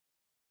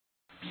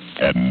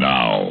And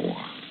now,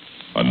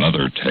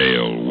 another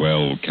tale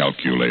well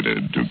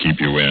calculated to keep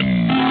you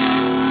in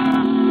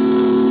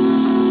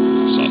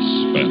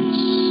suspense.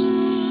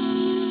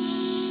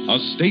 A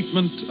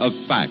Statement of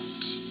Fact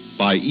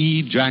by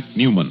E. Jack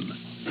Newman.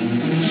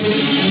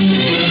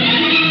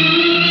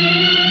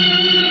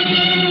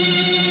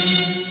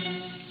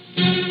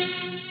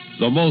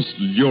 The most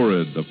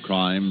lurid of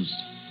crimes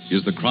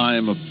is the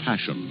crime of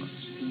passion.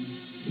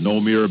 No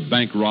mere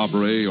bank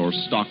robbery or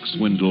stock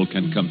swindle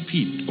can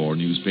compete for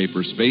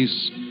newspaper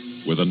space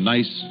with a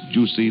nice,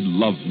 juicy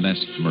love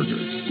nest murder.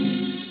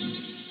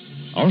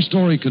 Our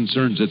story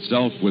concerns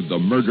itself with a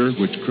murder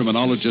which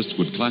criminologists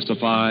would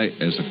classify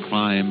as a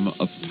crime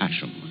of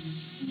passion.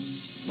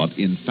 But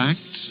in fact,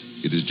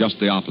 it is just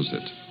the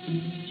opposite.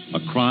 A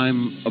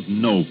crime of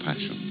no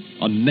passion,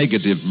 a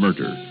negative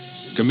murder,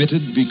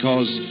 committed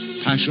because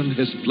passion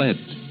has fled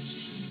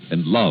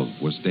and love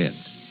was dead.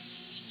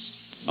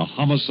 A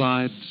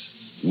homicide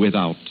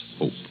without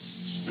hope.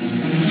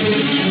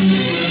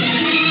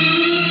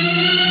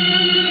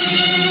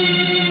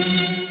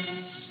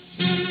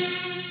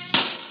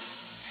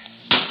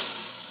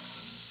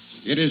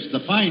 It is the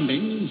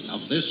finding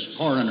of this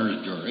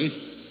coroner's jury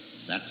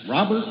that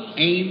Robert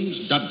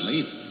Ames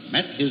Dudley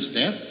met his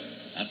death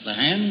at the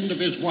hand of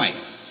his wife,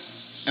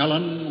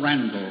 Ellen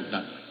Randall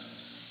Dudley.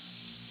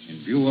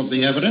 In view of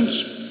the evidence,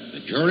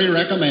 the jury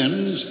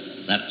recommends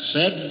that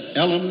said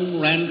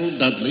Ellen Randall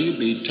Dudley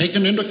be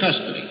taken into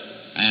custody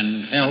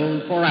and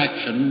held for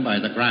action by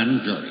the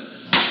grand jury.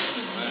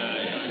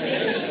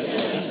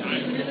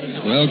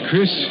 Well,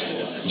 Chris,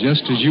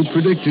 just as you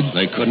predicted.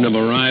 They couldn't have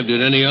arrived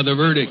at any other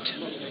verdict.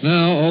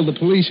 Now, all the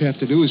police have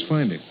to do is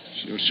find her.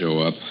 She'll show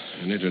up.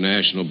 An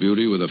international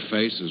beauty with a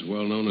face as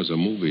well known as a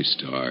movie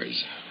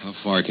star's. How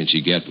far can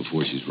she get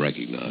before she's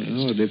recognized?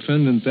 Oh, a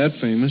defendant that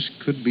famous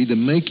could be the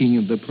making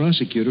of the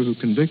prosecutor who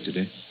convicted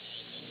her.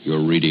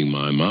 You're reading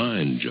my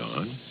mind,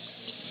 John.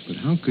 But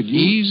how could you...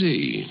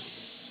 Easy.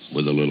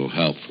 With a little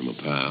help from a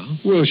pal.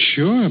 Well,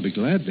 sure, I'd be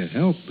glad to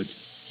help, but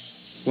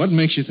what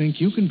makes you think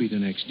you can be the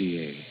next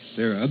DA?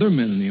 There are other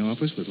men in the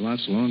office with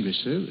lots longer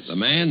service. The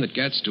man that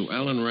gets to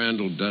Ellen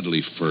Randall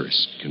Dudley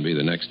first can be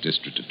the next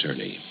district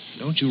attorney.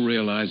 Don't you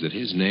realize that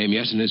his name,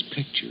 yes, and his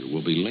picture,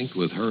 will be linked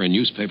with her in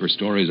newspaper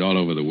stories all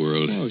over the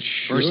world? Oh,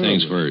 sure. First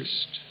things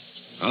first.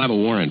 I'll have a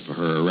warrant for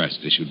her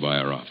arrest issued by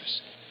our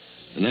office.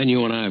 And then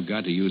you and I have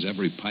got to use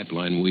every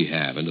pipeline we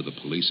have into the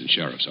police and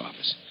sheriff's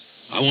office.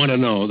 I want to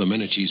know the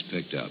minute she's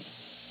picked up.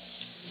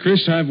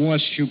 Chris, I've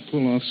watched you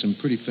pull off some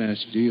pretty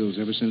fast deals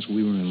ever since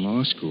we were in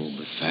law school,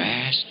 but...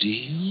 Fast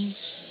deals?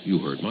 You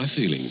hurt my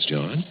feelings,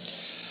 John.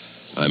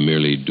 I'm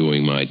merely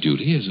doing my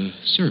duty as a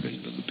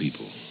servant of the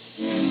people.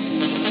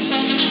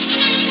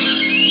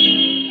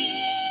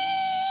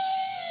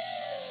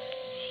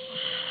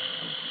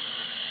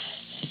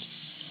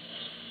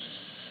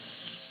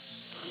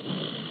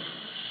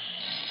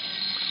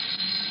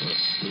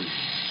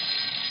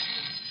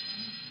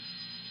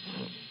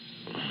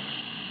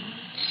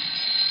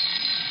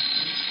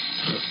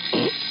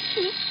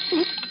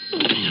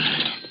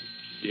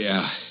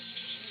 Yeah.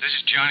 This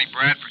is Johnny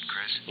Bradford,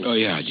 Chris. Oh,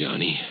 yeah,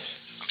 Johnny.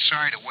 I'm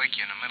sorry to wake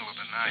you in the middle of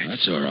the night.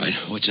 That's all right.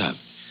 What's up?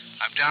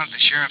 I'm down at the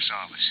sheriff's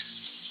office.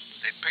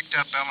 They picked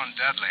up Ellen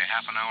Dudley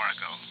half an hour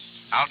ago,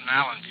 out in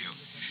Allenview.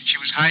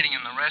 She was hiding in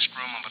the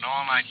restroom of an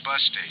all-night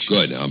bus station.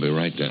 Good. I'll be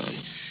right down.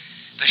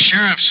 The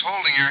sheriff's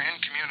holding her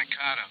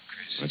incommunicado,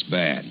 Chris. That's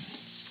bad.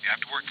 You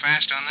have to work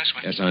fast on this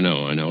one. Yes, I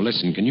know.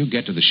 Listen, can you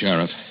get to the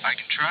sheriff? I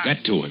can try.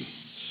 Get to him.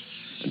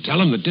 And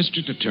tell him the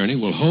district attorney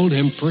will hold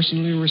him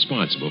personally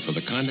responsible for the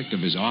conduct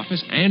of his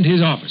office and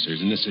his officers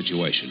in this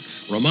situation.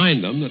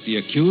 Remind them that the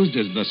accused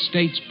is the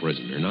state's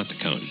prisoner, not the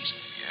county's.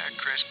 Yeah,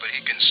 Chris, but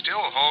he can still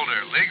hold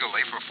her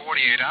legally for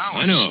 48 hours.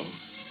 I know.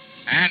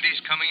 And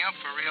he's coming up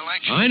for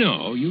re-election. I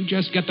know. You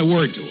just get the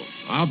word to him.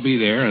 I'll be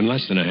there in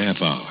less than a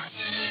half hour.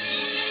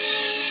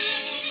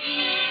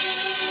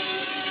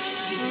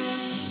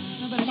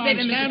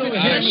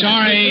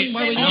 Sorry.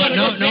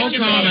 No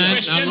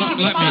comment. Now, look,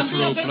 let me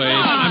through, please.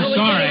 I'm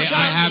sorry.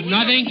 I have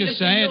nothing to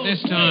say at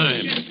this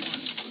time.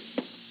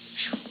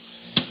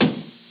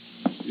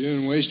 You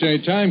didn't waste any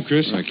time,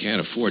 Chris. I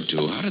can't afford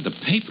to. How did the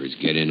papers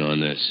get in on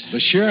this? The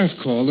sheriff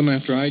called them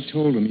after I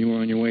told him you were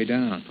on your way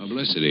down.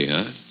 Publicity,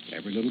 huh?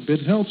 Every little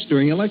bit helps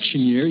during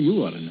election year.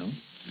 You ought to know.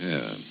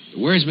 Yeah.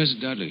 Where's Mrs.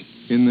 Dudley?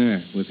 In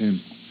there with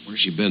him. Where's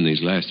she been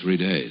these last 3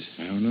 days?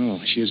 I don't know.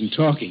 She isn't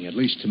talking, at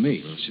least to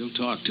me. Well, she'll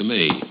talk to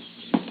me.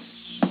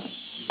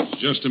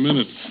 Just a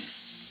minute.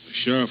 The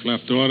sheriff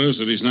left orders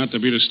that he's not to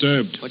be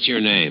disturbed. What's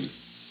your name?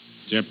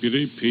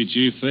 Deputy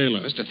P.G.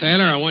 Thaler. Mr.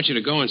 Thaler, I want you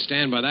to go and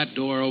stand by that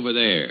door over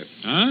there.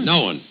 Huh?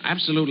 No one,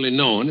 absolutely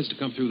no one, is to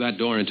come through that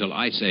door until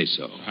I say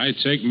so. I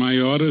take my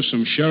orders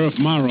from Sheriff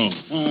Morrow.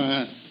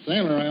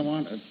 Thaler, I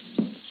want...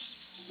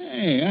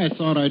 Hey, I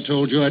thought I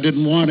told you I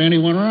didn't want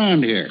anyone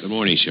around here. Good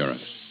morning,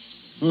 Sheriff.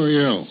 Who are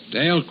you?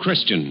 Dale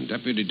Christian,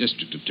 Deputy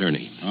District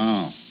Attorney.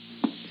 Oh.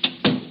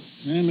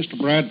 Yeah, Mr.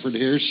 Bradford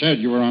here said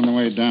you were on the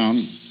way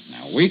down.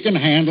 Now, we can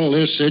handle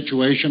this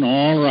situation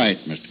all right,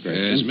 Mr. Christian.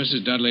 Is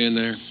Mrs. Dudley in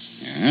there?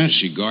 Yes. Is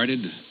she guarded?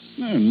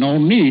 No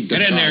need to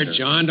Get in there, try to-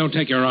 John. Don't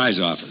take your eyes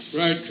off her.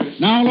 Right, Chris.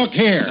 Now, look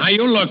here. Now,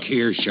 you look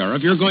here,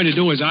 Sheriff. You're going to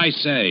do as I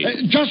say.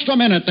 Just a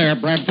minute there,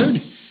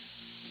 Bradford.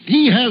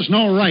 He has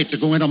no right to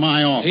go into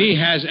my office. He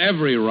has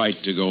every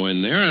right to go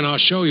in there, and I'll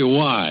show you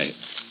why.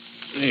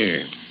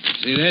 Here.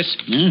 See this?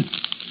 Yeah?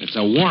 It's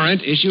a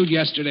warrant issued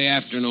yesterday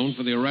afternoon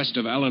for the arrest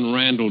of Ellen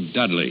Randall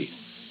Dudley.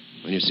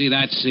 When you see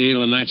that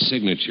seal and that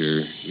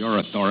signature, your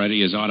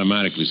authority is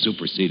automatically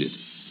superseded.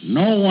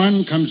 No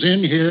one comes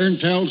in here and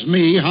tells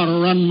me how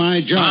to run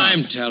my job.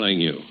 I'm telling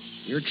you.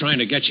 You're trying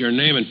to get your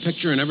name and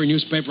picture in every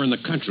newspaper in the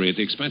country at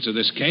the expense of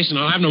this case, and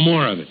I'll have no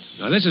more of it.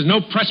 Now, this is no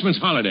pressman's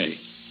holiday.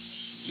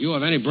 If you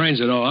have any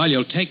brains at all,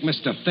 you'll take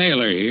Mr.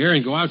 Thaler here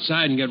and go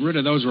outside and get rid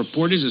of those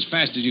reporters as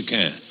fast as you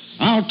can.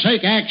 I'll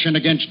take action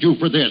against you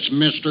for this,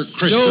 Mr.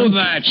 Christian. Do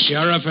that,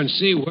 Sheriff, and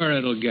see where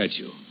it'll get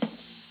you.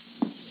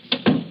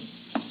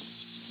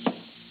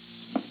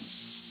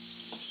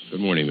 Good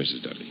morning,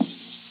 Mrs. Dudley.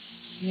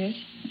 Yes?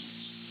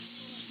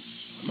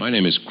 My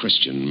name is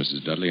Christian,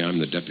 Mrs. Dudley. I'm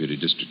the deputy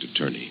district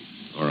attorney.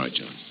 All right,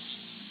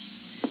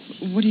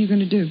 John. What are you going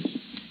to do?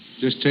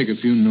 Just take a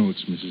few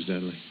notes, Mrs.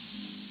 Dudley.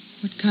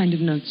 What kind of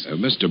notes?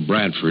 Mr.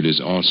 Bradford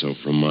is also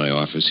from my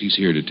office. He's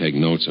here to take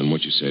notes on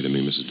what you say to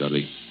me, Mrs.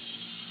 Dudley.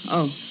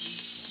 Oh.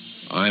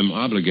 I'm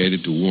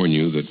obligated to warn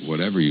you that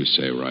whatever you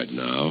say right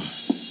now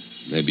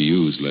may be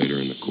used later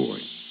in the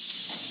court.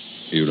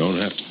 You don't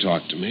have to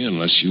talk to me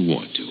unless you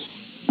want to.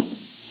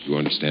 You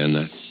understand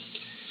that?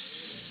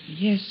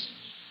 Yes.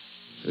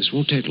 This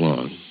won't take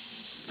long.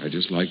 I'd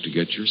just like to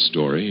get your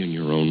story in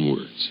your own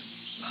words.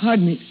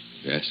 Pardon me.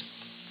 Yes?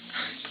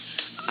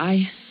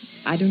 I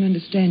don't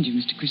understand you,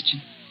 Mr.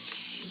 Christian.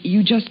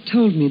 You just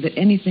told me that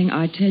anything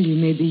I tell you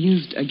may be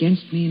used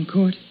against me in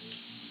court.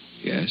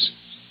 Yes?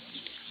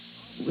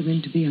 Well,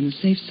 then, to be on the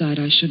safe side,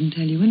 I shouldn't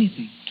tell you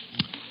anything.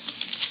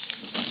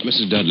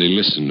 Mrs. Dudley,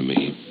 listen to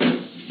me.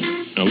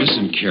 Now,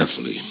 listen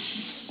carefully.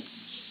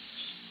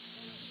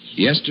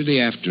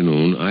 Yesterday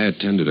afternoon, I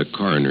attended a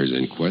coroner's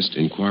inquest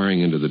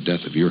inquiring into the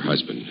death of your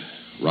husband,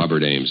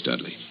 Robert Ames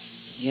Dudley.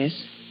 Yes?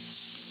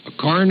 A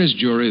coroner's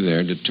jury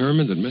there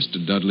determined that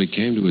Mr. Dudley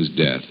came to his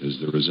death as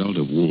the result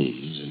of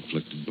wounds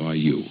inflicted by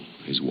you,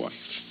 his wife.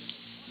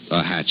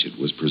 A hatchet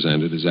was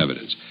presented as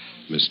evidence.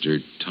 Mr.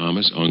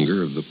 Thomas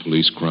Unger of the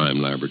Police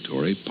Crime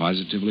Laboratory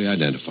positively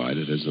identified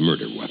it as the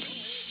murder weapon.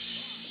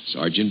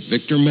 Sergeant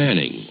Victor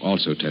Manning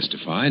also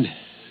testified,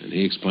 and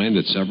he explained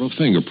that several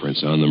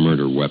fingerprints on the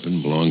murder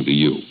weapon belonged to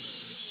you.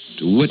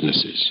 To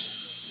witnesses,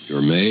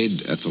 your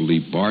maid, Ethel Lee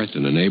Barth,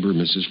 and a neighbor,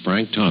 Mrs.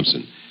 Frank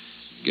Thompson,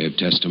 gave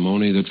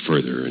testimony that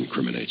further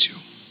incriminates you.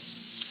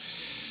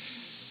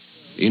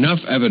 Enough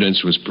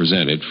evidence was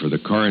presented for the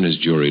coroner's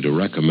jury to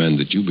recommend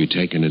that you be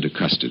taken into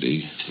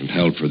custody and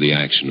held for the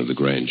action of the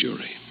grand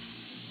jury.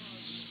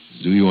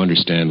 Do you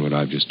understand what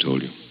I've just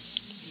told you?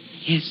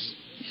 Yes.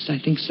 Yes, I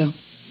think so.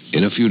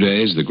 In a few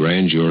days, the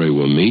grand jury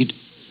will meet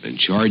and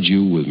charge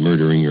you with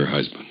murdering your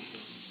husband.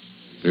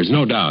 There's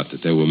no doubt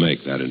that they will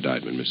make that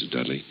indictment, Mrs.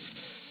 Dudley.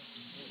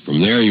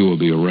 From there, you will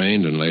be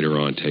arraigned and later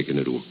on taken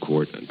into a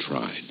court and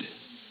tried.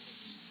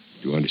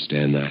 Do you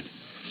understand that?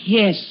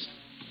 Yes.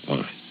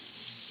 Fine.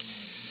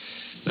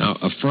 Now,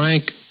 a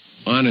frank,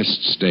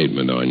 honest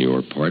statement on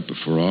your part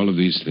before all of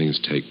these things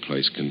take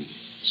place can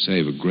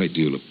save a great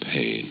deal of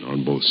pain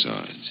on both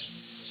sides.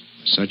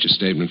 Such a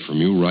statement from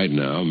you right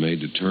now may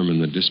determine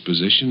the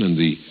disposition and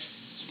the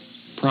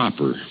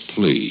proper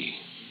plea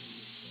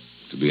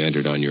to be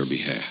entered on your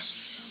behalf.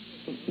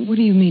 What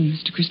do you mean,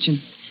 Mr.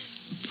 Christian?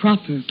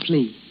 Proper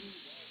plea.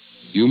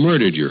 You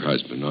murdered your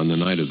husband on the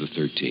night of the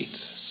 13th.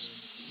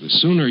 The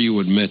sooner you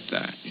admit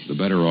that, the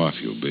better off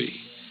you'll be.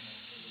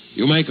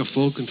 You make a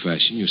full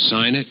confession, you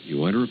sign it,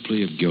 you enter a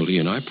plea of guilty,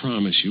 and I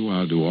promise you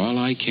I'll do all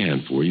I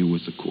can for you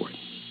with the court.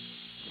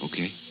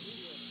 Okay?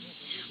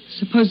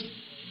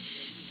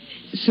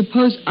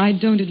 Suppose I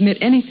don't admit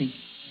anything.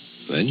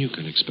 Then you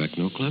can expect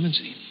no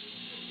clemency.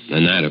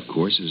 And that, of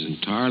course, is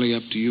entirely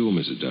up to you,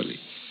 Mrs. Dudley.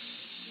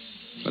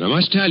 But I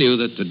must tell you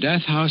that the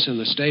death house in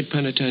the state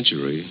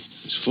penitentiary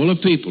is full of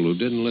people who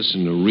didn't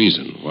listen to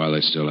reason while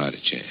they still had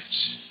a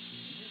chance.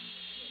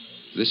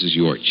 This is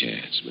your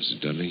chance,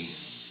 Mrs. Dudley,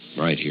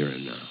 right here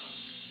and now.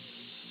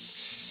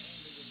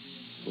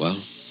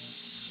 Well?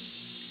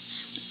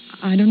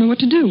 I don't know what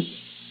to do.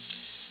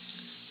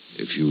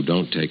 If you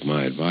don't take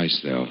my advice,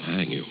 they'll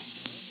hang you.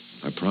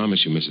 I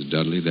promise you, Mrs.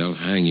 Dudley, they'll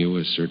hang you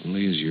as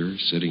certainly as you're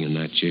sitting in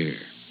that chair.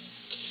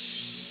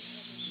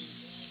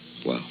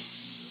 Well?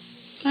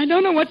 I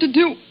don't know what to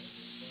do.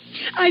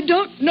 I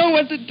don't know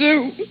what to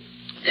do.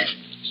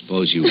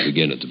 Suppose you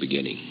begin at the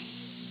beginning.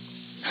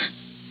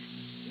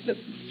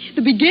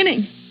 The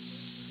beginning?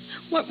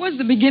 What was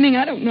the beginning?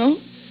 I don't know.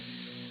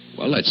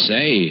 Well, let's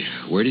say,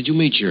 where did you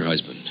meet your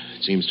husband?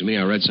 It seems to me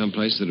I read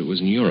someplace that it was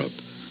in Europe.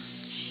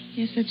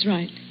 Yes, that's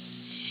right.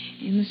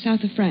 In the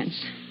south of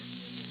France.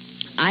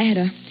 I had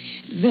a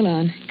villa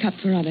on Cap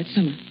Ferrat that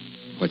summer.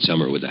 What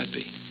summer would that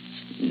be?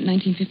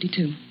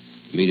 1952.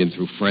 Meet him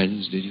through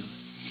friends, did you?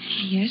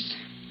 Yes.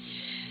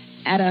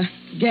 At a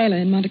gala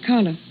in Monte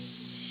Carlo.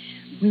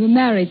 We were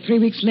married 3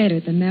 weeks later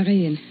at the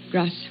Mairie in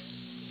Grasse.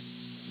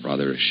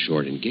 Rather a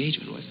short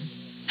engagement, wasn't it?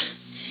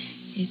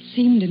 It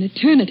seemed an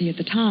eternity at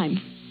the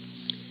time.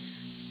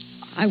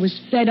 I was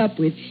fed up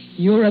with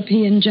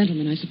European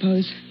gentlemen, I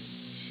suppose.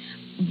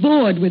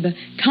 Bored with the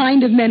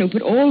kind of men who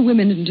put all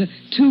women into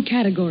two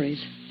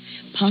categories.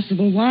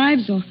 Possible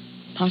wives or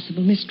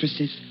possible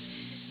mistresses.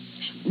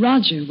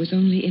 Roger was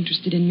only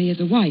interested in me as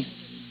a wife.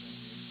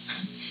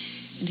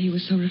 And he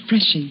was so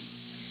refreshing.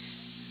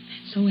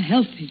 So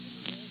healthy.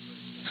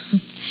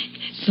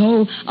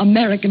 So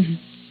American.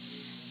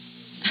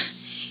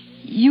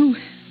 You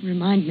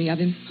remind me of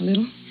him a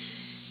little.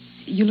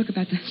 You look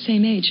about the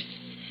same age.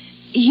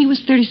 He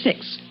was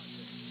 36.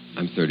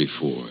 I'm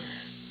 34.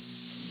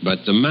 But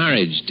the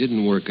marriage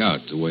didn't work out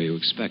the way you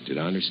expected.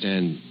 I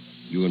understand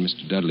you and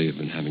Mr. Dudley have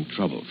been having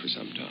trouble for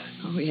some time.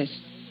 Oh, yes.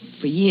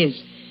 For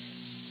years.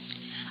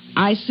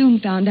 I soon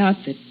found out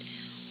that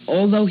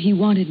although he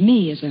wanted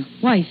me as a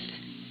wife,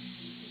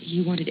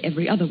 he wanted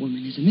every other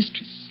woman as a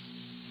mistress.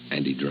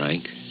 And he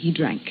drank? He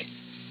drank.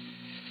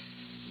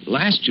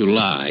 Last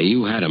July,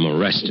 you had him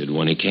arrested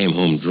when he came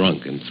home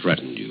drunk and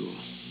threatened you.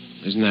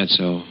 Isn't that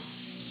so?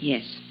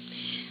 Yes.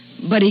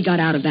 But he got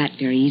out of that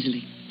very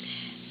easily.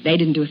 They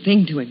didn't do a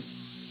thing to him.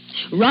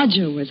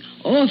 Roger was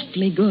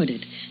awfully good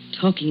at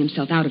talking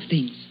himself out of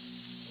things.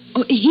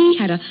 Oh, he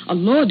had a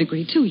law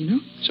degree, too, you know.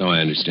 So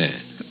I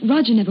understand.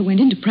 Roger never went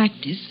into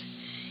practice.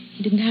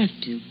 He didn't have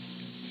to.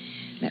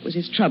 That was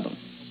his trouble.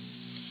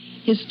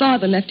 His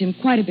father left him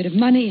quite a bit of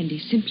money, and he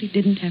simply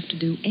didn't have to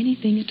do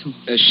anything at all.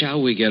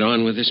 Shall we get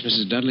on with this,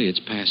 Mrs. Dudley? It's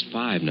past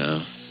 5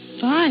 now.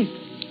 5?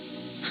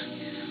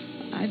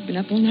 I've been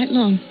up all night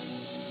long.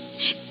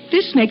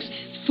 This makes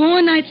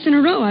 4 nights in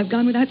a row I've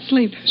gone without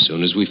sleep. As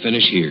soon as we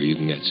finish here, you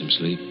can get some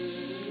sleep.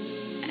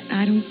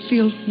 I don't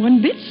feel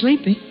one bit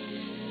sleepy.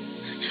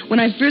 When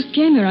I first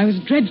came here, I was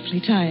dreadfully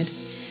tired.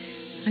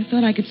 I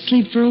thought I could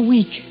sleep for a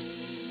week.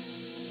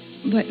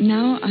 But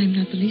now I'm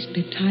not the least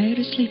bit tired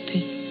or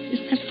sleepy.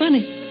 Isn't that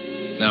funny?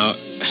 Now,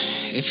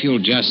 if you'll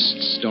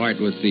just start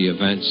with the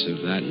events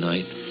of that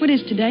night. What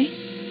is today?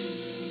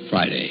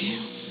 Friday.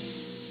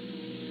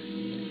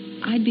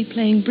 I'd be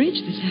playing bridge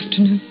this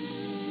afternoon.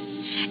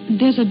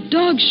 There's a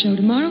dog show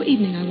tomorrow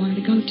evening I wanted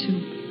to go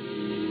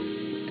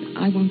to.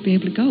 I won't be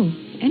able to go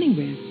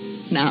anywhere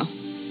now.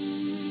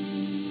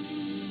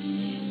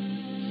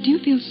 Do you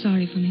feel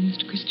sorry for me,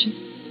 Mr. Christian?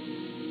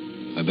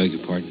 I beg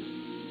your pardon?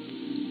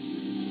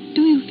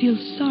 Do you feel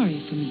sorry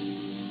for me?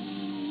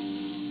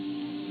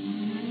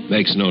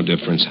 Makes no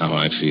difference how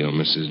I feel,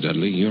 Mrs.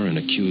 Dudley. You're an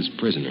accused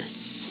prisoner.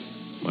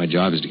 My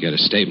job is to get a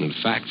statement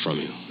of fact from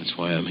you. That's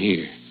why I'm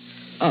here.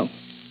 Oh.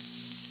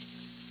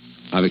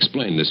 I've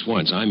explained this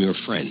once. I'm your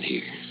friend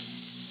here.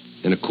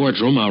 In a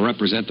courtroom, I'll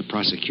represent the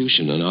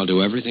prosecution, and I'll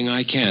do everything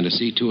I can to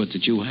see to it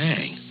that you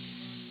hang.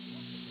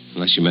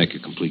 Unless you make a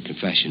complete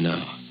confession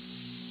now.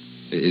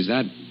 Is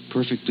that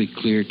perfectly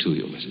clear to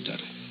you, Mrs.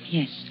 Dudley?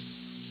 Yes.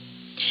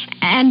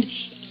 And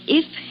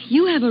if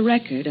you have a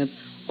record of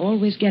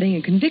always getting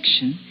a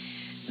conviction,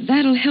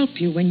 that'll help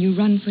you when you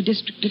run for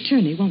district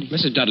attorney, won't it?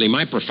 Mrs. Dudley,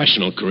 my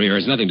professional career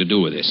has nothing to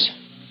do with this.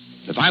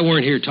 If I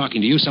weren't here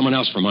talking to you, someone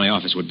else from my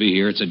office would be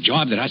here. It's a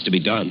job that has to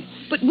be done.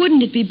 But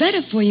wouldn't it be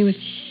better for you if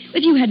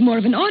you had more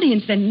of an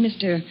audience than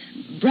Mr.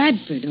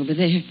 Bradford over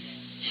there?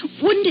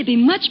 Wouldn't it be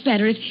much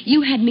better if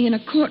you had me in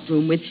a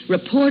courtroom with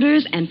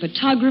reporters and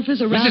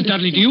photographers around? Mrs.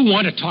 Dudley, do you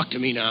want to talk to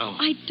me now?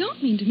 I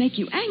don't mean to make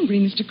you angry,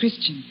 Mr.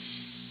 Christian.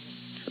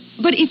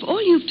 But if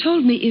all you've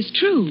told me is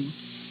true,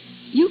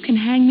 you can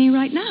hang me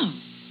right now.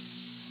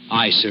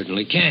 I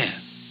certainly can.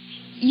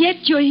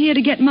 Yet you're here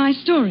to get my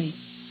story.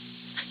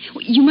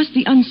 You must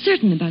be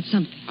uncertain about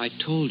something. I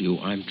told you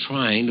I'm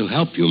trying to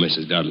help you,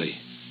 Mrs. Dudley.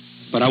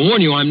 But I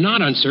warn you, I'm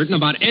not uncertain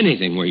about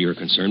anything where you're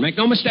concerned. Make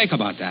no mistake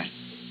about that.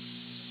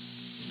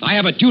 I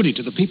have a duty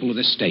to the people of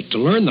this state to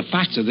learn the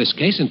facts of this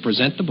case and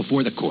present them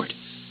before the court.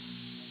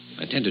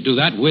 I intend to do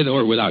that with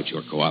or without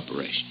your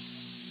cooperation.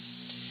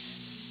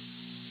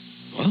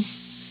 Well?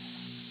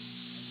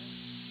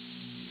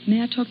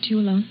 May I talk to you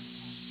alone?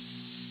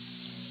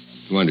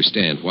 You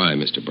understand why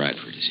Mr.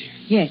 Bradford is here?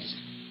 Yes.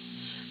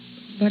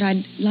 But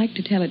I'd like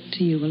to tell it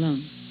to you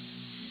alone.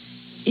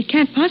 It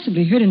can't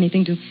possibly hurt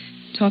anything to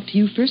talk to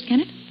you first,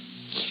 can it?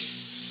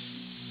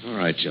 All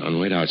right, John.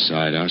 Wait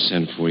outside. I'll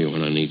send for you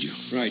when I need you.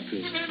 Right,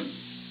 Chris.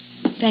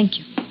 Thank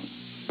you.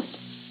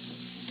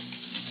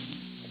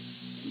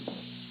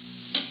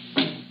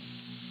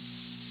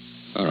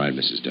 All right,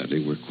 Mrs.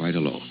 Dudley. We're quite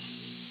alone.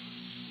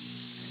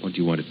 What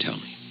do you want to tell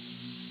me?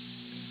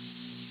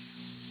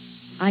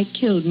 I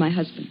killed my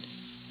husband.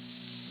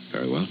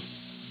 Very well.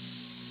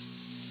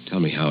 Tell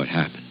me how it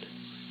happened.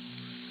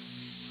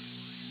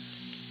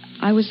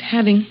 I was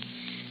having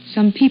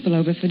some people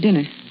over for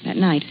dinner that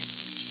night.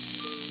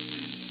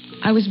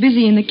 I was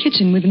busy in the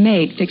kitchen with the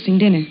maid fixing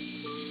dinner.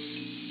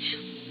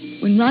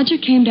 When Roger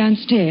came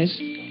downstairs,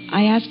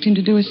 I asked him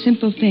to do a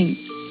simple thing.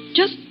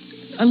 Just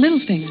a little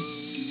thing.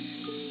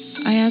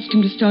 I asked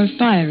him to start a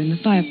fire in the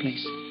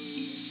fireplace.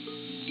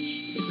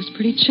 It was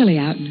pretty chilly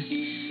out, and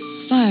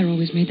a fire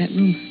always made that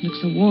room look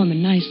so warm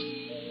and nice.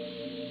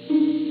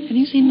 Have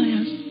you seen my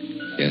house?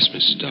 Yes,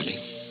 Mrs. Dudley.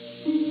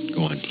 Go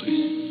Go on,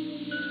 please.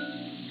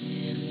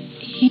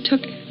 He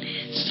took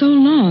so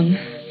long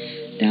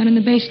down in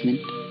the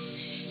basement,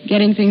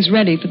 getting things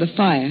ready for the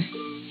fire.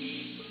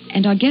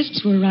 And our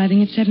guests were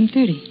arriving at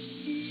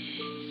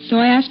 7:30. So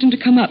I asked him to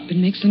come up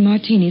and make some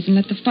martinis and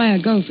let the fire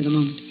go for the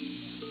moment.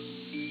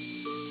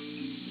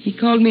 He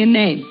called me a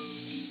name.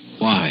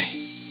 Why?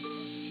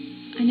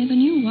 I never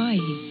knew why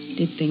he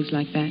did things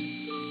like that.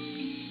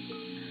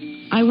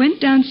 I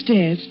went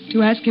downstairs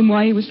to ask him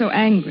why he was so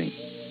angry.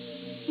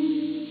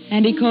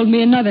 And he called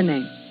me another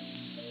name.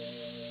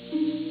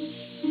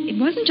 It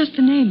wasn't just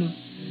the name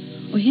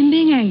or him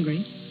being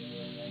angry.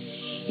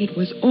 It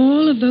was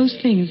all of those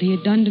things he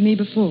had done to me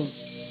before.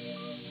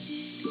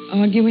 The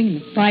arguing and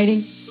the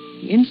fighting,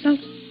 the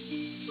insults.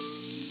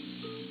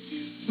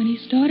 When he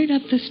started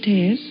up the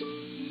stairs,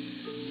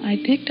 I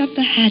picked up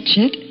the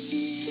hatchet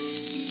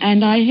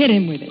and I hit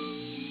him with it.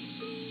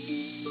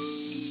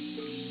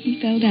 He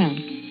fell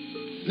down.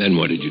 Then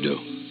what did you do?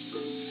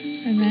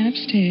 I ran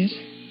upstairs,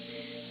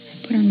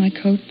 I put on my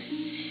coat,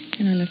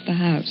 and I left the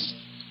house.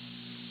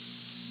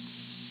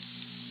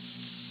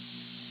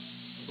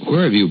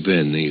 Where have you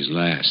been these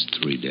last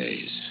 3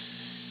 days?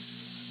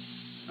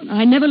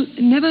 I never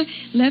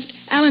left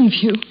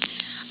Allenview.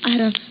 I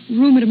had a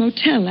room at a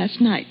motel last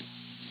night.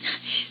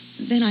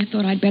 Then I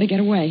thought I'd better get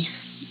away.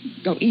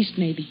 Go east,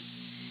 maybe.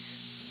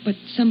 But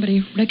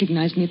somebody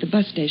recognized me at the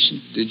bus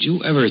station. Did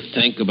you ever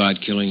think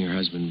about killing your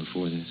husband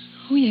before this?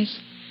 Oh, yes.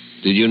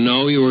 Did you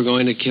know you were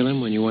going to kill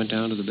him when you went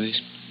down to the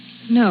basement?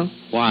 No.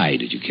 Why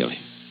did you kill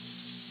him?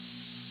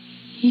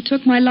 He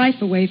took my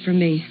life away from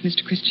me,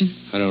 Mr. Christian.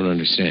 I don't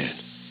understand.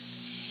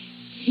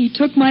 He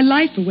took my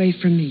life away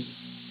from me.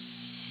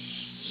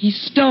 He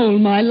stole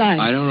my life.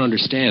 I don't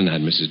understand that,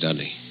 Mrs.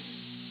 Dudley.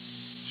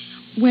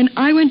 When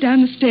I went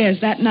down the stairs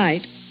that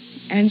night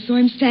and saw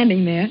him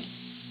standing there,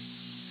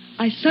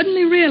 I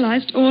suddenly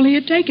realized all he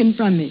had taken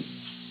from me.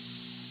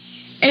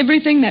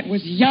 Everything that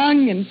was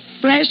young and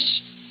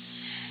fresh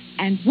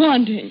and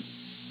wanting.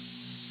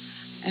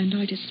 And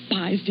I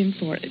despised him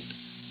for it.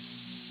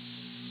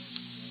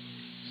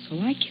 So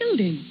I killed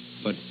him.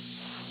 But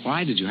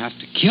why did you have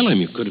to kill him?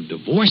 You could have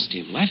divorced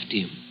him, left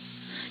him.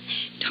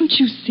 Don't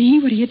you see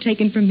what he had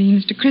taken from me,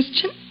 Mr.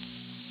 Christian?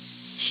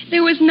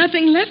 There was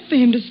nothing left for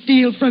him to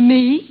steal from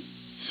me,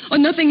 or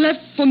nothing left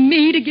for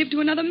me to give to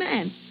another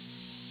man.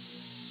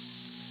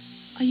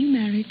 Are you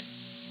married?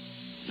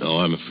 No,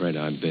 I'm afraid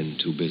I've been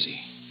too busy.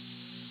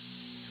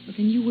 Well,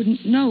 then you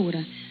wouldn't know what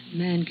a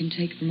man can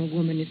take from a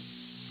woman if...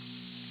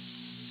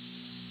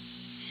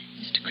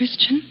 Mr.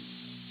 Christian,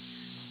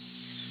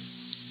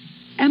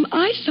 am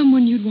I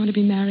someone you'd want to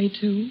be married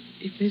to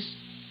if this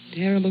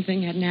terrible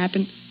thing hadn't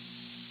happened?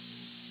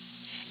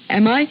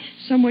 Am I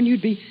someone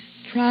you'd be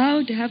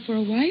proud to have for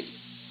a wife?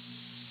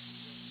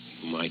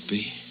 You might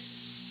be.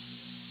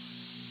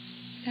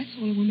 That's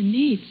all a woman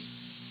needs.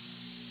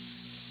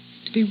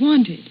 To be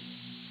wanted.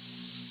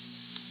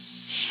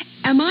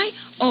 Am I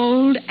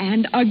old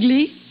and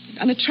ugly, and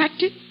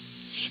unattractive?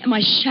 Am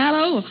I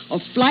shallow or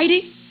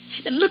flighty?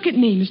 Then look at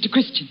me, Mr.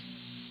 Christian.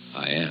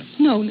 I am.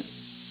 No.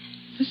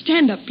 So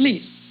stand up,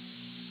 please.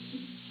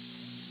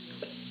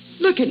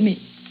 Look at me.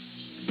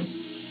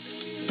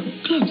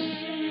 Close.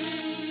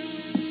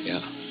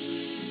 Yeah.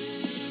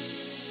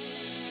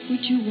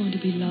 Would you want to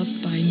be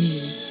loved by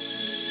me?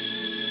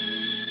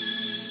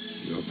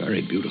 You're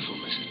very beautiful,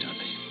 Mrs.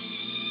 Dudley.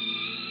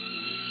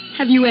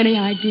 Have you any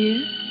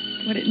idea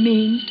what it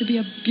means to be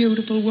a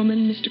beautiful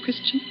woman, Mr.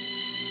 Christian?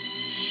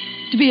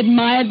 To be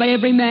admired by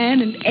every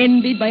man and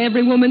envied by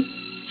every woman,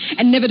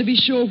 and never to be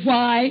sure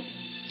why?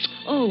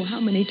 Oh,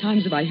 how many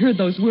times have I heard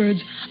those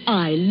words,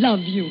 I love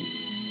you.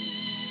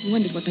 I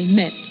wondered what they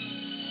meant.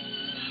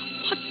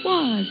 What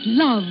was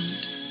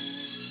loved?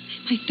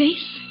 My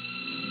face?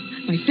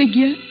 My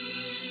figure?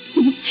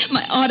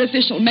 My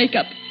artificial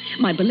makeup?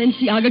 My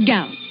Balenciaga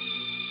gown?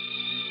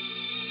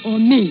 Or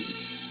me?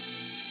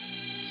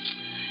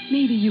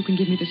 Maybe you can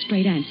give me the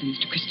straight answer,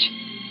 Mr. Christian.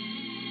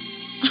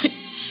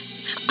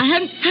 I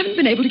haven't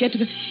been able to get to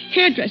the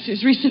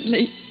hairdressers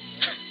recently.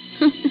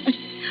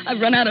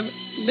 I've run out of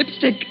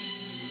lipstick.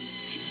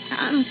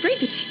 I'm afraid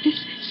that this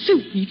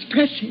suit needs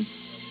pressing.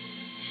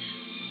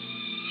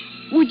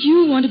 Would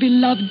you want to be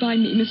loved by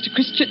me, Mr.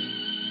 Christian?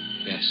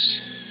 Yes.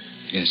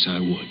 Yes, I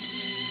would.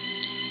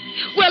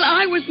 Well,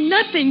 I was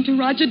nothing to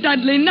Roger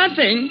Dudley,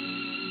 nothing.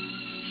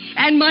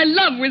 And my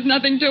love was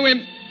nothing to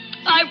him.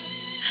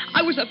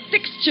 I was a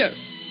fixture,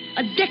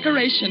 a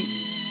decoration,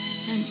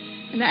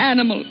 an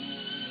animal.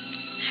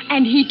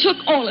 And he took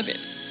all of it.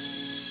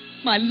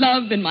 My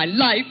love and my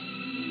life.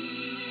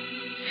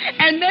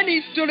 And then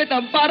he stood at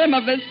the bottom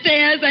of the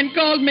stairs and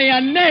called me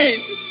a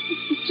name.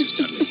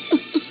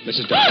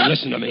 Mrs. Dudley,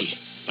 listen to me.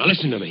 Now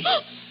listen to me.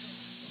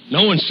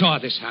 No one saw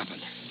this happen.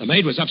 The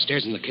maid was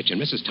upstairs in the kitchen.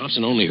 Mrs.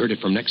 Thompson only heard it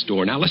from next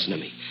door. Now listen to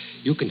me.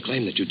 You can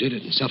claim that you did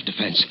it in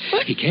self-defense.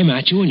 What? He came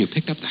at you and you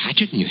picked up the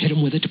hatchet and you hit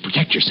him with it to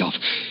protect yourself.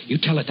 You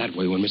tell it that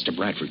way when Mr.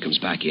 Bradford comes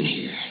back in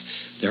here.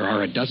 There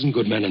are a dozen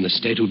good men in the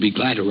state who'd be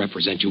glad to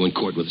represent you in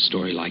court with a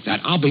story like that.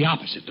 I'll be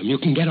opposite them. You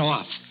can get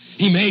off.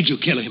 He made you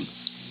kill him.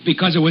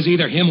 because it was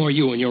either him or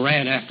you, and you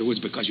ran afterwards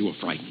because you were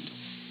frightened.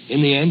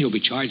 In the end, you'll be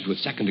charged with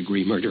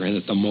second-degree murder, and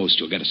at the most,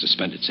 you'll get a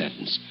suspended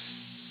sentence.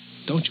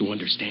 Don't you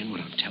understand what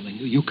I'm telling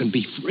you? You can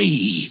be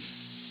free.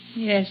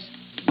 Yes.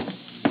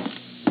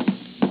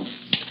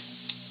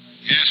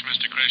 Yes,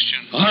 Mr.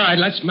 Christian. All right,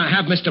 let's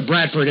have Mr.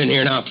 Bradford in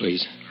here now,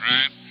 please.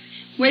 Right.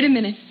 Wait a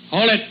minute.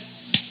 Hold it.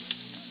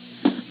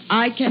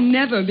 I can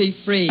never be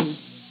free.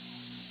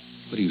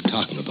 What are you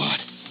talking about?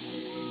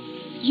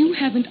 You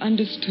haven't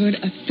understood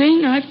a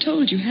thing I've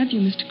told you, have you,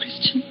 Mr.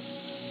 Christian?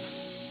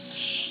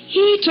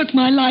 He took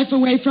my life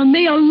away from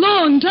me a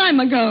long time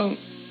ago.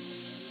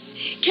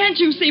 Can't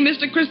you see,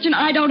 Mr. Christian,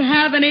 I don't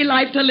have any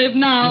life to live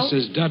now?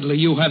 Mrs. Dudley,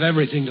 you have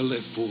everything to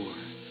live for.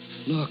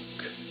 Look,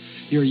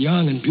 you're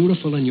young and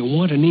beautiful, and you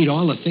want and need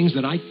all the things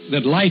that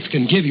life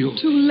can give you.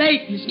 Too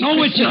late, Mr. Christian.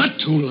 No, it's not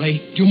too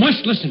late. You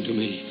must listen to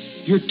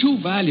me. You're too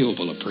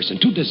valuable a person,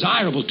 too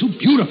desirable, too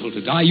beautiful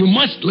to die. You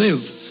must live.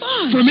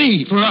 Why? For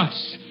me, for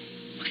us.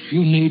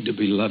 You need to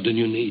be loved, and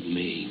you need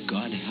me.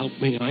 God help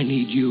me, I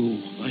need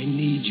you. I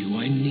need you.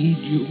 I need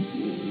you.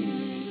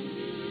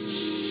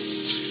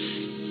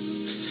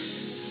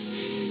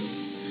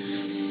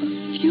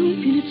 A few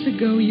minutes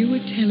ago, you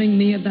were telling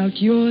me about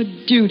your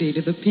duty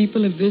to the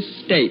people of this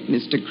state,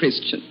 Mr.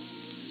 Christian.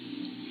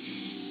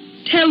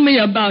 Tell me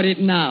about it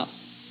now.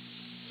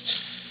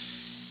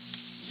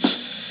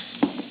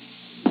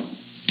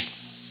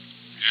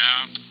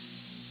 Yeah?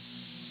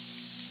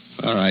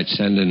 All right,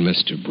 send in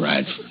Mr.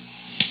 Bradford.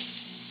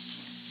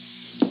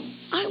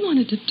 I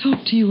wanted to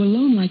talk to you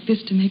alone like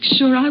this to make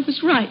sure I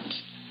was right.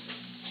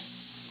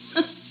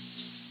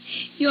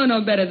 You're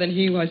no better than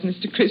he was,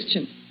 Mr.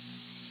 Christian.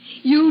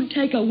 You'd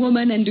take a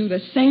woman and do the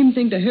same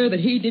thing to her that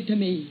he did to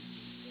me.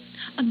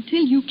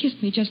 Until you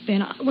kissed me just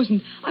then, I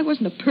wasn't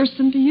a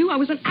person to you. I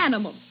was an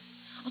animal.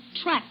 A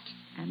trapped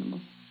animal.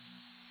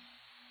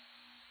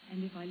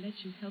 And if I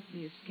let you help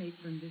me escape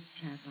from this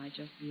trap, I'd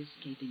just be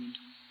escaping into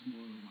a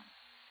smaller one.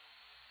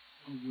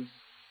 A worse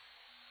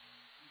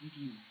with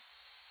you.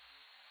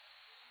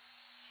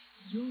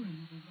 You're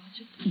another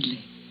Roger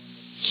Dudley.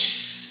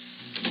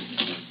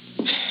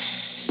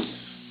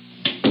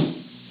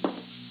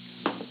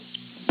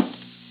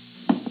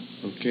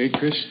 Okay,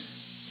 Chris?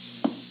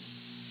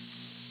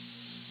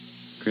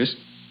 Chris?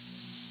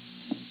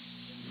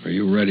 Are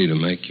you ready to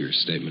make your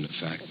statement of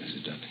fact,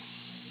 Mrs. Dudley?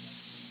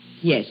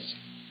 Yes.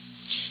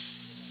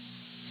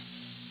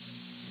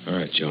 All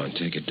right, John,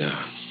 take it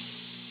down.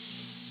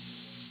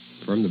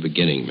 From the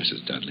beginning,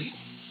 Mrs. Dudley,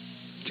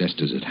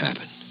 just as it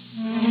happened.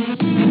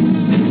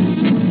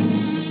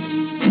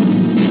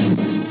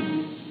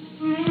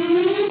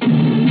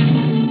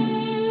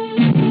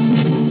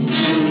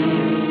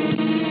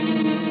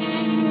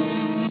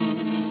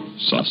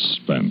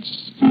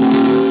 Suspense.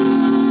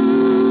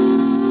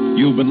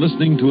 You've been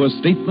listening to a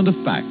statement of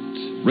fact,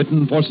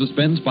 written for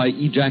Suspense by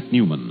E. Jack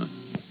Newman.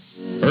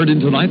 Heard in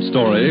tonight's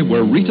story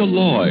were Rita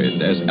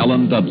Lloyd as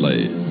Ellen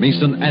Dudley,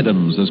 Mason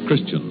Adams as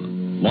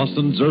Christian,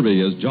 Lawson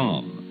Zerby as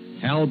John,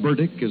 Hal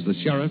Burdick as the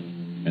sheriff,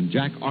 and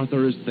Jack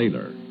Arthur as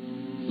Thaler.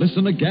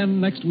 Listen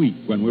again next week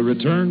when we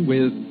return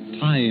with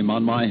Time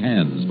on My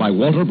Hands by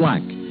Walter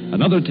Black,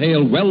 another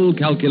tale well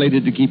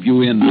calculated to keep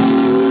you in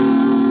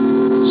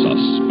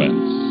Suspense.